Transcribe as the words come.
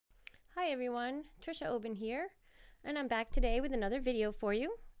Hi everyone, Trisha Oben here, and I'm back today with another video for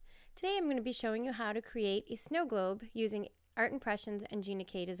you. Today I'm going to be showing you how to create a snow globe using Art Impressions and Gina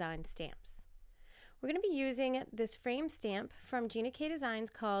K Design stamps. We're going to be using this frame stamp from Gina K Designs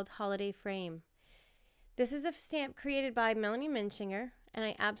called Holiday Frame. This is a stamp created by Melanie Minshinger, and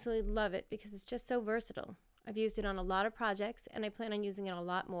I absolutely love it because it's just so versatile. I've used it on a lot of projects, and I plan on using it a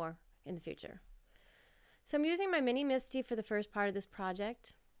lot more in the future. So I'm using my mini Misti for the first part of this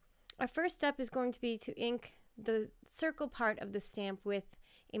project. Our first step is going to be to ink the circle part of the stamp with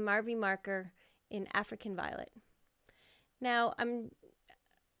a Marvy marker in African Violet. Now I'm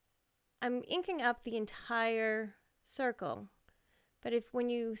inking up the entire circle, but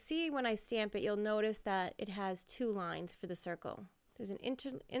when I stamp it, you'll notice that it has two lines for the circle. There's an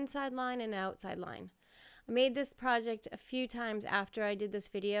inside line and an outside line. I made this project a few times after I did this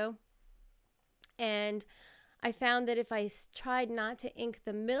video, and I found that if I tried not to ink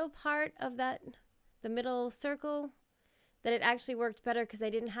the middle part of the middle circle, that it actually worked better because I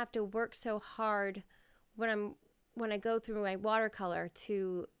didn't have to work so hard when I go through my watercolor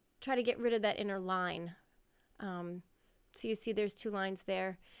to try to get rid of that inner line. So you see there's two lines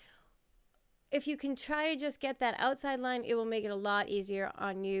there. If you can try to just get that outside line, it will make it a lot easier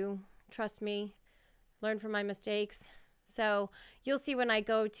on you. Trust me, learn from my mistakes. So you'll see when I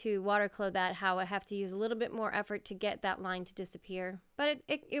go to watercolor that how I have to use a little bit more effort to get that line to disappear, but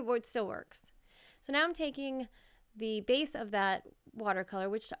it still works. So now I'm taking the base of that watercolor,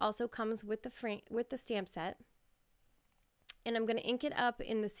 which also comes with the stamp set, and I'm going to ink it up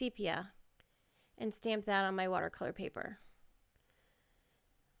in the Sepia and stamp that on my watercolor paper.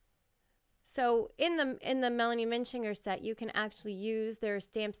 So in the Melanie Minshinger set, you can actually use their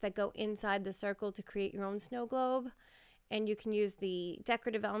stamps that go inside the circle to create your own snow globe. And you can use the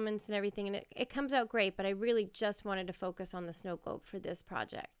decorative elements and everything, and it comes out great, but I really just wanted to focus on the snow globe for this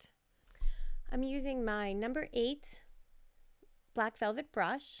project. I'm using my number 8 black velvet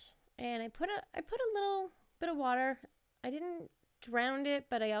brush, and I put a little bit of water. I didn't drown it,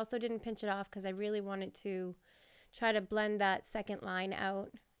 but I also didn't pinch it off because I really wanted to try to blend that second line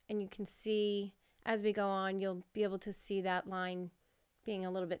out. And you can see as we go on, you'll be able to see that line being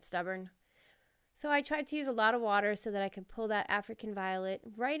a little bit stubborn. So I tried to use a lot of water so that I could pull that African Violet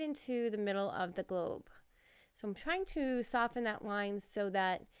right into the middle of the globe. So I'm trying to soften that line so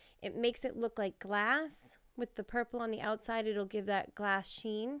that it makes it look like glass. With the purple on the outside, it'll give that glass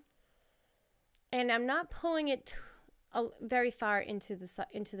sheen. And I'm not pulling it very far into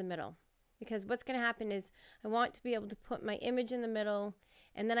the middle, because what's going to happen is I want to be able to put my image in the middle,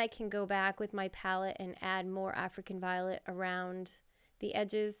 and then I can go back with my palette and add more African Violet around the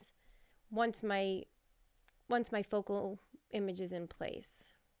edges once my focal image is in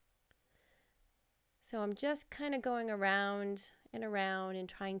place. So I'm just kind of going around and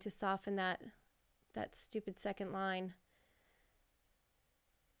trying to soften that stupid second line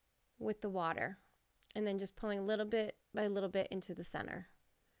with the water, and then just pulling little bit by little bit into the center.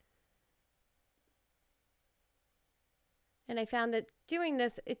 And I found that doing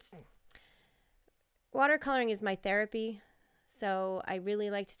this, watercoloring is my therapy. So I really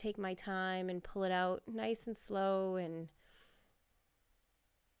like to take my time and pull it out nice and slow, and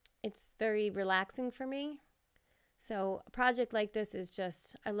it's very relaxing for me. So a project like this is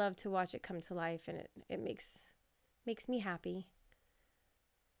just, I love to watch it come to life, and it makes me happy.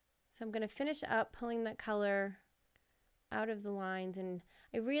 So I'm going to finish up pulling that color out of the lines, and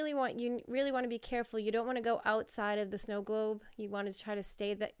you really want to be careful. You don't want to go outside of the snow globe. You want to try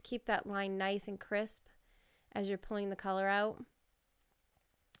to keep that line nice and crisp as you're pulling the color out,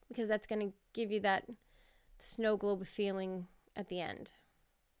 because that's going to give you that snow globe feeling at the end.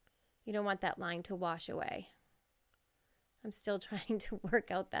 You don't want that line to wash away. I'm still trying to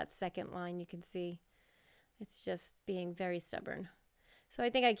work out that second line. You can see it's just being very stubborn. So I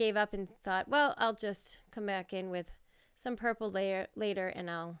think I gave up and thought, well, I'll just come back in with some purple later, and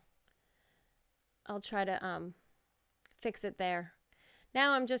I'll try to fix it there.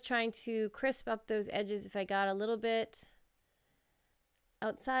 Now I'm just trying to crisp up those edges if I got a little bit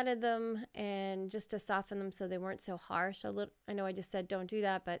outside of them, and just to soften them so they weren't so harsh. I know I just said don't do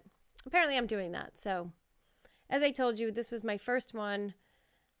that, but apparently I'm doing that. So as I told you, this was my first one.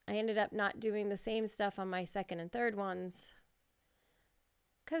 I ended up not doing the same stuff on my second and third ones,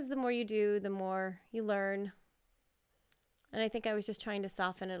 because the more you do, the more you learn. And I think I was just trying to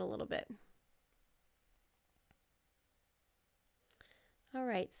soften it a little bit. All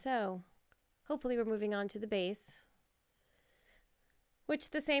right, so hopefully we're moving on to the base, which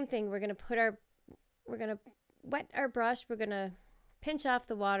the same thing. We're going to wet our brush. We're going to pinch off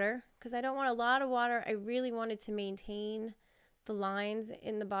the water because I don't want a lot of water. I really wanted to maintain the lines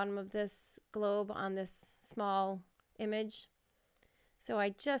in the bottom of this globe on this small image. So I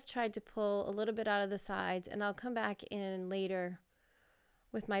just tried to pull a little bit out of the sides, and I'll come back in later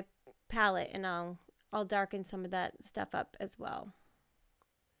with my palette and I'll darken some of that stuff up as well.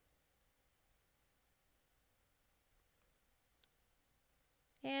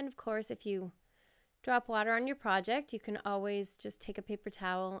 And of course, if you drop water on your project, you can always just take a paper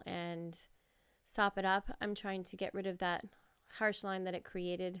towel and sop it up. I'm trying to get rid of that harsh line that it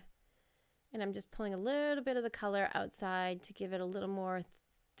created. And I'm just pulling a little bit of the color outside to give it a little more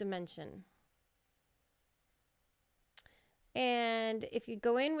dimension. And if you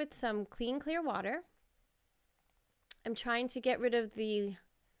go in with some clean, clear water, I'm trying to get rid of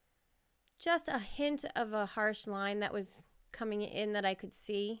just a hint of a harsh line that was coming in that I could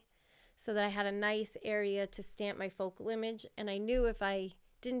see, so that I had a nice area to stamp my focal image. And I knew if I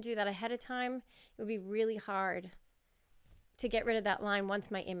didn't do that ahead of time, it would be really hard to get rid of that line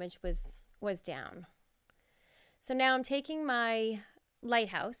once my image was down. So now I'm taking my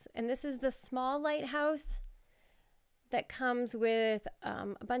lighthouse, and this is the small lighthouse that comes with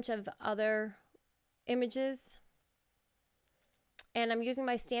a bunch of other images. And I'm using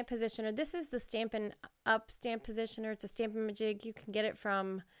my stamp positioner. This is the Stampin' Up stamp positioner. It's a Stamp-A-Majig. You can get it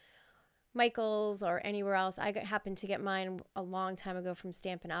from Michael's or anywhere else. I happened to get mine a long time ago from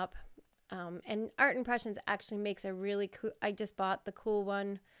Stampin' Up. And Art Impressions actually makes a really cool, I just bought the cool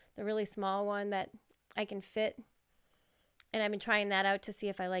one, the really small one that I can fit. And I've been trying that out to see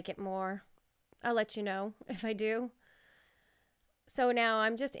if I like it more. I'll let you know if I do. So now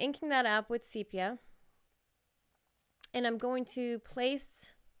I'm just inking that up with Sepia. And I'm going to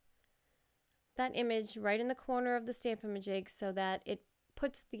place that image right in the corner of the Stamp-A-Majig so that it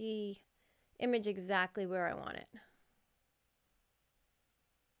puts the image exactly where I want it.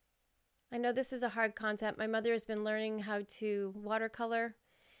 I know this is a hard concept. My mother has been learning how to watercolor,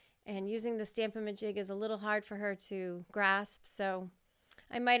 and using the Stamp-A-Majig is a little hard for her to grasp, so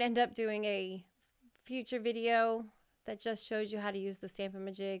I might end up doing a future video that just shows you how to use the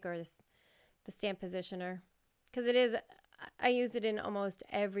Stamp-A-Majig or the stamp positioner. Because I use it in almost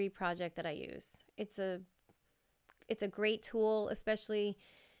every project that I use. It's a great tool, especially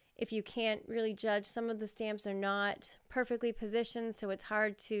if you can't really judge. Some of the stamps are not perfectly positioned, so it's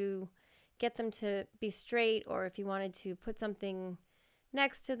hard to get them to be straight, or if you wanted to put something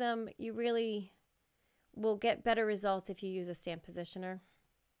next to them, you really will get better results if you use a stamp positioner,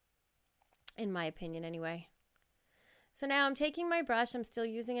 in my opinion anyway. So now I'm taking my brush, I'm still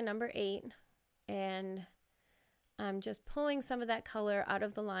using a number 8, and I'm just pulling some of that color out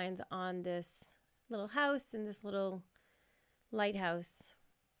of the lines on this little house and this little lighthouse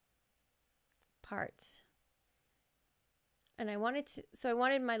part. And I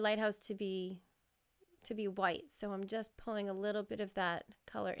wanted my lighthouse to be white, so I'm just pulling a little bit of that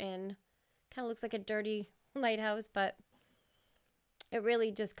color in. Kind of looks like a dirty lighthouse, but it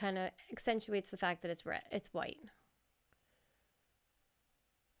really just kind of accentuates the fact that it's white.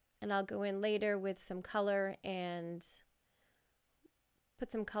 And I'll go in later with some color and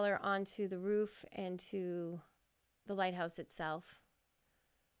put some color onto the roof and to the lighthouse itself.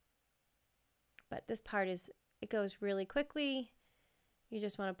 But this part it goes really quickly. You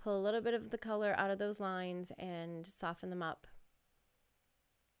just want to pull a little bit of the color out of those lines and soften them up.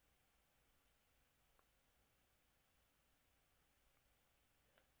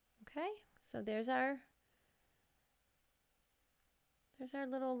 Okay, so there's our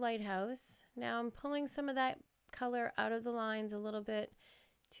little lighthouse. Now I'm pulling some of that color out of the lines a little bit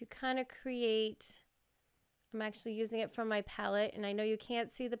to kind of create, I'm actually using it from my palette, and I know you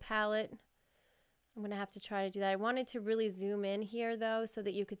can't see the palette. I'm going to have to try to do that. I wanted to really zoom in here though so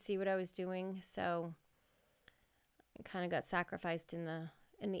that you could see what I was doing, so it kind of got sacrificed in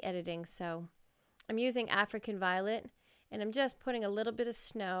the editing. So I'm using African Violet, and I'm just putting a little bit of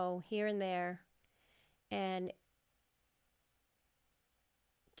snow here and there, and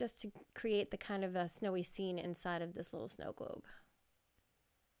just to create the kind of a snowy scene inside of this little snow globe.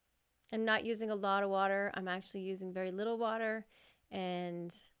 I'm not using a lot of water. I'm actually using very little water,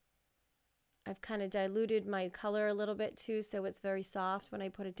 and I've kind of diluted my color a little bit too, so it's very soft when I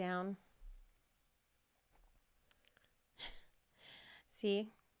put it down. See,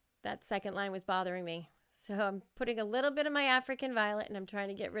 that second line was bothering me. So I'm putting a little bit of my African Violet, and I'm trying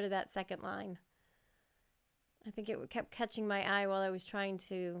to get rid of that second line. I think it kept catching my eye while I was trying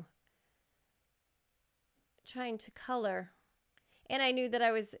to color. And I knew that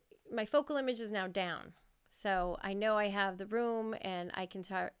my focal image is now down. So I know I have the room, and I can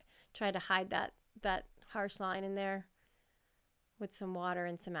try to hide that harsh line in there with some water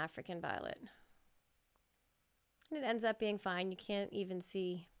and some African Violet. And it ends up being fine. You can't even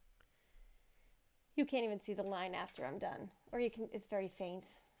see the line after I'm done. Or you can, it's very faint.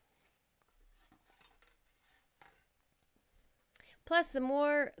 Plus, the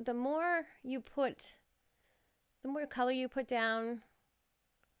more color you put down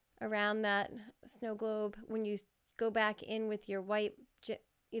around that snow globe, when you go back in with your white,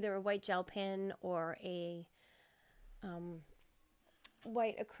 either a white gel pen or a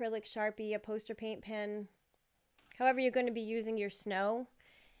white acrylic Sharpie, a poster paint pen, however you're going to be using your snow,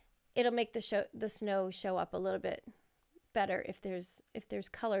 it'll make the snow show up a little bit better if there's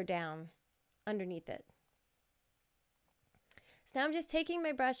color down underneath it. So now I'm just taking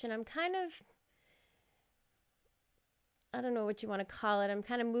my brush and I'm kind of, I don't know what you want to call it, I'm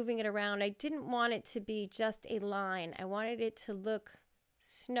kind of moving it around. I didn't want it to be just a line. I wanted it to look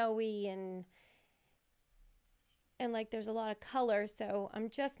snowy and like there's a lot of color, so I'm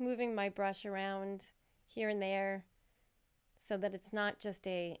just moving my brush around here and there so that it's not just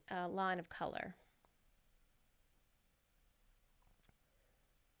a line of color.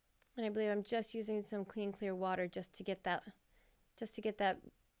 And I believe I'm just using some clean, clear water just to get that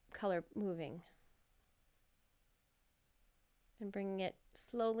color moving. And bringing it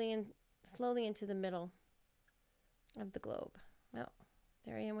slowly into the middle of the globe. Oh,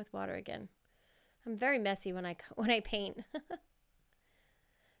 there I am with water again. I'm very messy when I paint.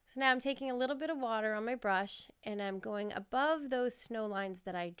 So now I'm taking a little bit of water on my brush and I'm going above those snow lines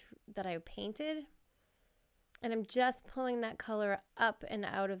that I painted, and I'm just pulling that color up and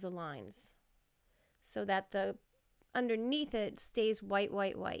out of the lines so that the underneath it stays white,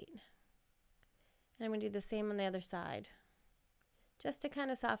 white, white. And I'm going to do the same on the other side, just to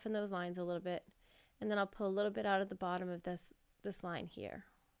kind of soften those lines a little bit. And then I'll pull a little bit out of the bottom of this line here.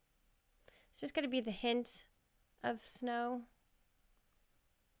 It's just going to be the hint of snow.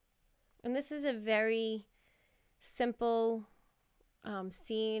 And this is a very simple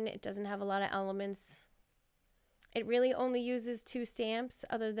scene. It doesn't have a lot of elements. It really only uses 2 stamps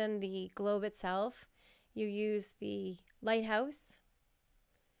other than the globe itself. You use the lighthouse,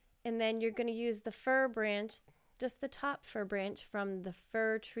 and then you're going to use the fir branch, just the top fir branch from the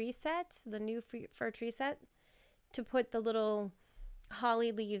Fir Tree Set, the new Fir Tree Set, to put the little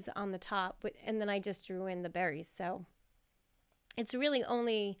holly leaves on the top, and then I just drew in the berries. So it's really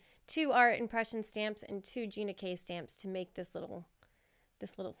only 2 art impression stamps and 2 Gina K stamps to make this little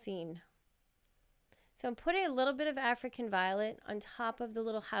scene. So I'm putting a little bit of African violet on top of the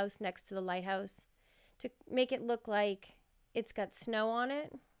little house next to the lighthouse to make it look like it's got snow on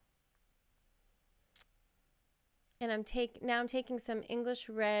it. And now I'm taking some English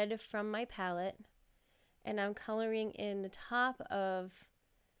red from my palette, and I'm coloring in the top of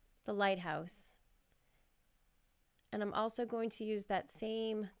the lighthouse. And I'm also going to use that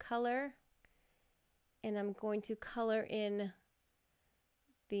same color, and I'm going to color in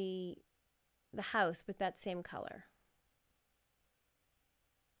the house with that same color.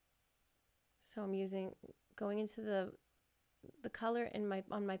 So I'm going into the color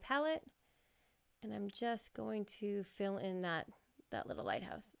on my palette, and I'm just going to fill in that little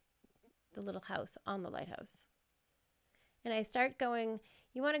lighthouse, the little house on the lighthouse. And I start going,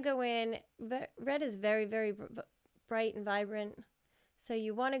 you want to go in, red is very, very bright and vibrant. So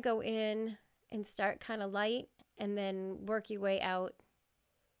you want to go in and start kind of light and then work your way out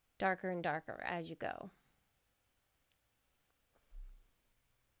darker and darker as you go.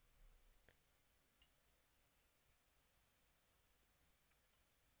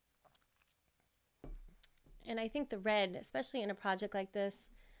 And I think the red, especially in a project like this,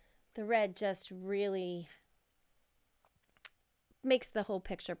 the red just really makes the whole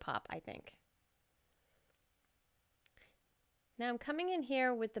picture pop, I think. Now I'm coming in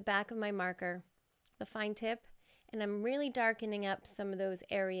here with the back of my marker, the fine tip, and I'm really darkening up some of those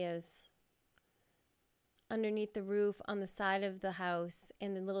areas underneath the roof, on the side of the house,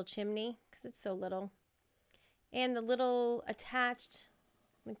 and the little chimney, because it's so little. And the little attached,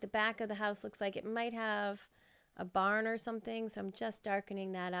 like the back of the house looks like it might have a barn or something, so I'm just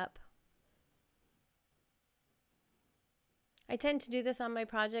darkening that up. I tend to do this on my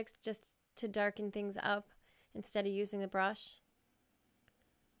projects just to darken things up instead of using the brush.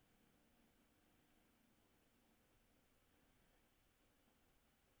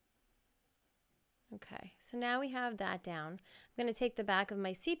 Okay, so now we have that down. I'm going to take the back of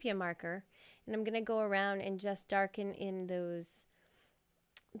my sepia marker and I'm going to go around and just darken in those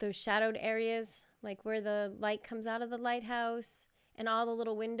shadowed areas, like where the light comes out of the lighthouse and all the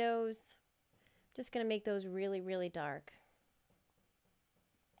little windows. I'm just going to make those really, really dark.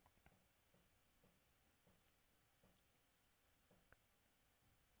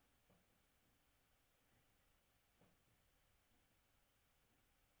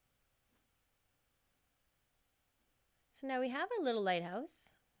 So now we have our little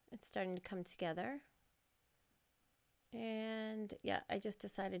lighthouse. It's starting to come together. And yeah, I just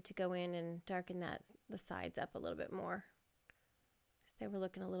decided to go in and darken the sides up a little bit more. They were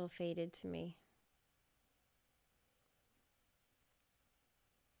looking a little faded to me.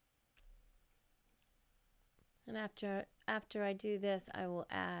 And after I do this, I will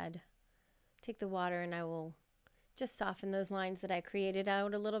take the water and I will just soften those lines that I created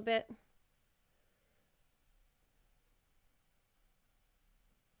out a little bit.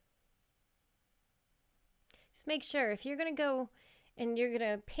 Just make sure if you're going to go and you're going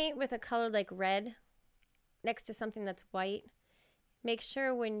to paint with a color like red next to something that's white, make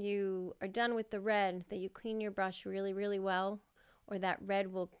sure when you are done with the red that you clean your brush really, really well, or that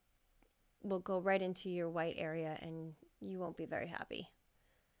red will go right into your white area and you won't be very happy.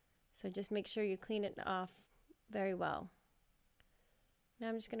 So just make sure you clean it off very well. Now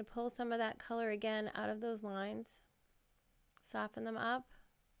I'm just going to pull some of that color again out of those lines, soften them up,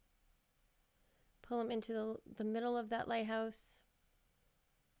 pull them into the middle of that lighthouse.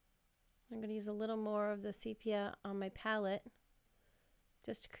 I'm going to use a little more of the sepia on my palette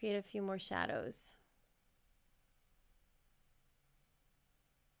just to create a few more shadows.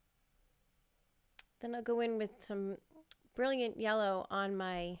 Then I'll go in with some brilliant yellow on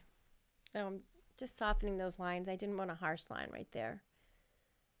my, just softening those lines. I didn't want a harsh line right there.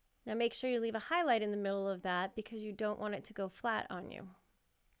 Now make sure you leave a highlight in the middle of that because you don't want it to go flat on you.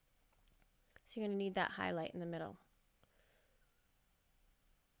 So you're going to need that highlight in the middle.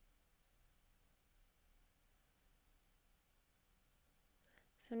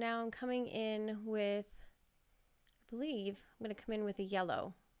 So now I'm coming in with, I believe, I'm going to come in with a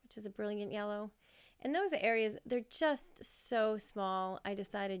yellow, which is a brilliant yellow. And those areas, they're just so small. I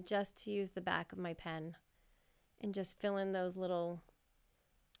decided just to use the back of my pen and just fill in those little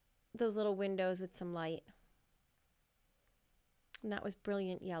windows with some light. And that was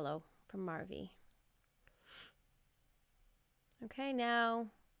brilliant yellow from Marvy. Okay, now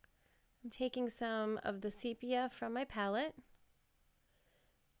I'm taking some of the sepia from my palette,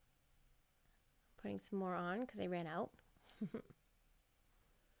 putting some more on because I ran out.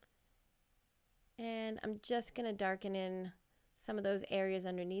 And I'm just going to darken in some of those areas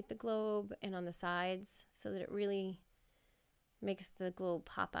underneath the globe and on the sides so that it really makes the globe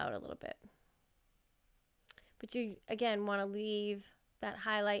pop out a little bit. But you, again, want to leave that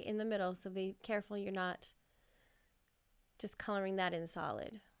highlight in the middle, so be careful you're not just coloring that in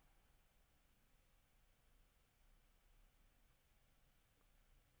solid.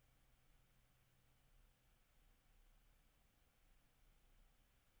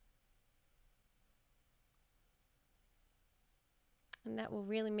 And that will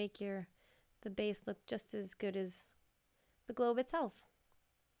really make the base look just as good as the globe itself.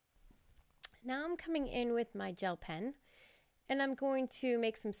 Now I'm coming in with my gel pen and I'm going to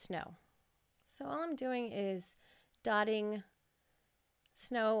make some snow. So all I'm doing is dotting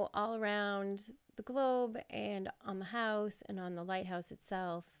snow all around the globe and on the house and on the lighthouse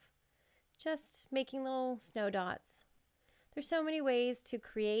itself. Just making little snow dots. There's so many ways to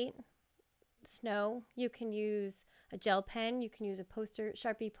create snow. You can use a gel pen, you can use a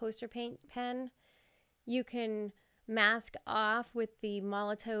Sharpie poster paint pen, you can mask off with the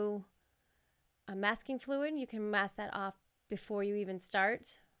Molotow masking fluid. You can mask that off before you even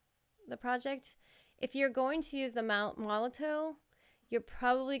start the project. If you're going to use the Molotow, you're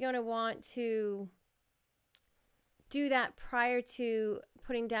probably going to want to do that prior to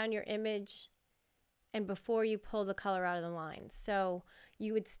putting down your image and before you pull the color out of the lines. So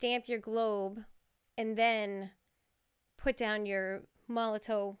you would stamp your globe and then put down your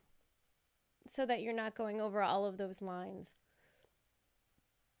Molotow so that you're not going over all of those lines.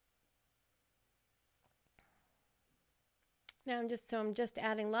 Now I'm just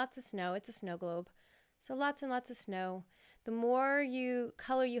adding lots of snow. It's a snow globe. So lots and lots of snow. The more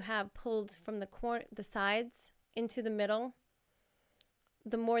color you have pulled from the sides into the middle,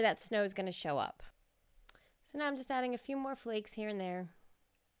 the more that snow is going to show up. So now I'm just adding a few more flakes here and there.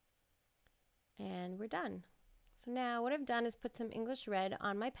 And we're done. So now what I've done is put some English red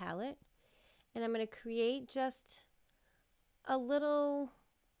on my palette. And I'm going to create just a little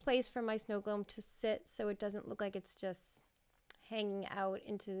place for my snow globe to sit so it doesn't look like it's just hanging out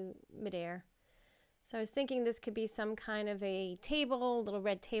into midair. So I was thinking this could be some kind of a table, a little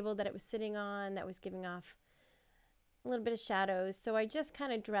red table that it was sitting on that was giving off a little bit of shadows. So I just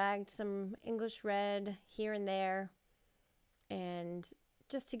kind of dragged some English red here and there, and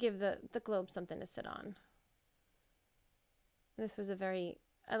just to give the globe something to sit on. This was I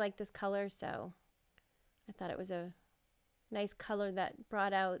like this color, so I thought it was a nice color that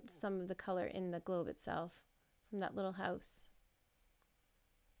brought out some of the color in the globe itself from that little house.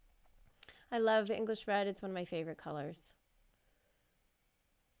 I love English red. It's one of my favorite colors.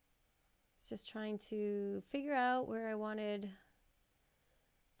 It's just trying to figure out where I wanted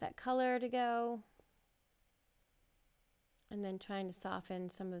that color to go, and then trying to soften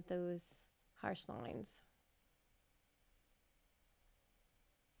some of those harsh lines.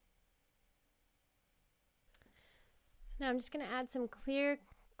 So now I'm just going to add some clean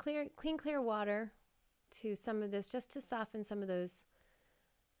clear water to some of this, just to soften some of those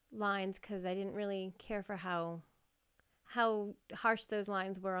lines, because I didn't really care for how harsh those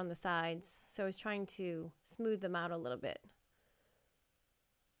lines were on the sides. So I was trying to smooth them out a little bit,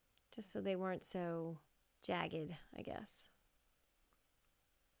 just so they weren't so jagged, I guess.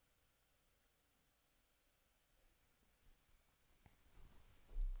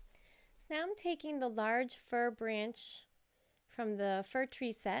 So now I'm taking the large fir branch from the Fir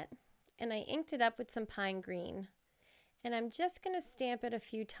Trees Set, and I inked it up with some pine green. And I'm just going to stamp it a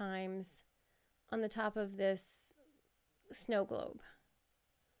few times on the top of this snow globe.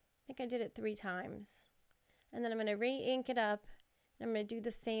 I think I did it 3 times. And then I'm going to re-ink it up, and I'm going to do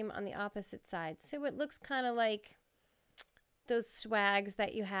the same on the opposite side. So it looks kind of like those swags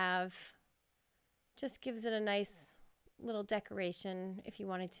that you have. Just gives it a nice little decoration if you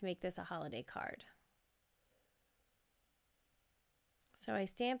wanted to make this a holiday card. So I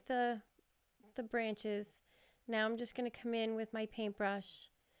stamped the branches. Now I'm just going to come in with my paintbrush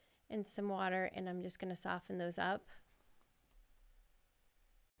and some water, and I'm just going to soften those up.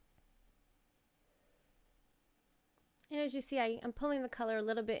 And as you see, I'm pulling the color a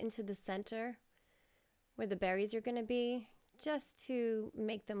little bit into the center where the berries are going to be, just to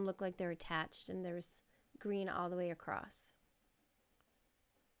make them look like they're attached and there's green all the way across.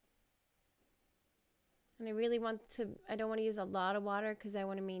 And I really I don't want to use a lot of water because I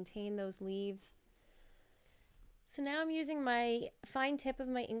want to maintain those leaves. So now I'm using my fine tip of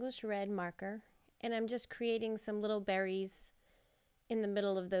my English red marker, and I'm just creating some little berries in the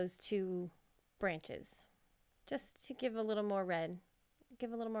middle of those 2 branches, just to give a little more red,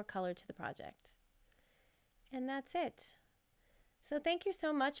 give a little more color to the project. And that's it. So thank you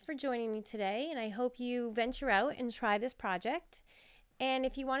so much for joining me today, and I hope you venture out and try this project. And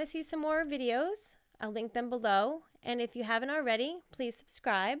if you want to see some more videos, I'll link them below. And if you haven't already, please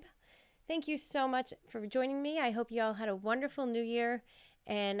subscribe. Thank you so much for joining me. I hope you all had a wonderful New Year,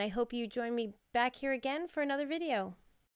 and I hope you join me back here again for another video.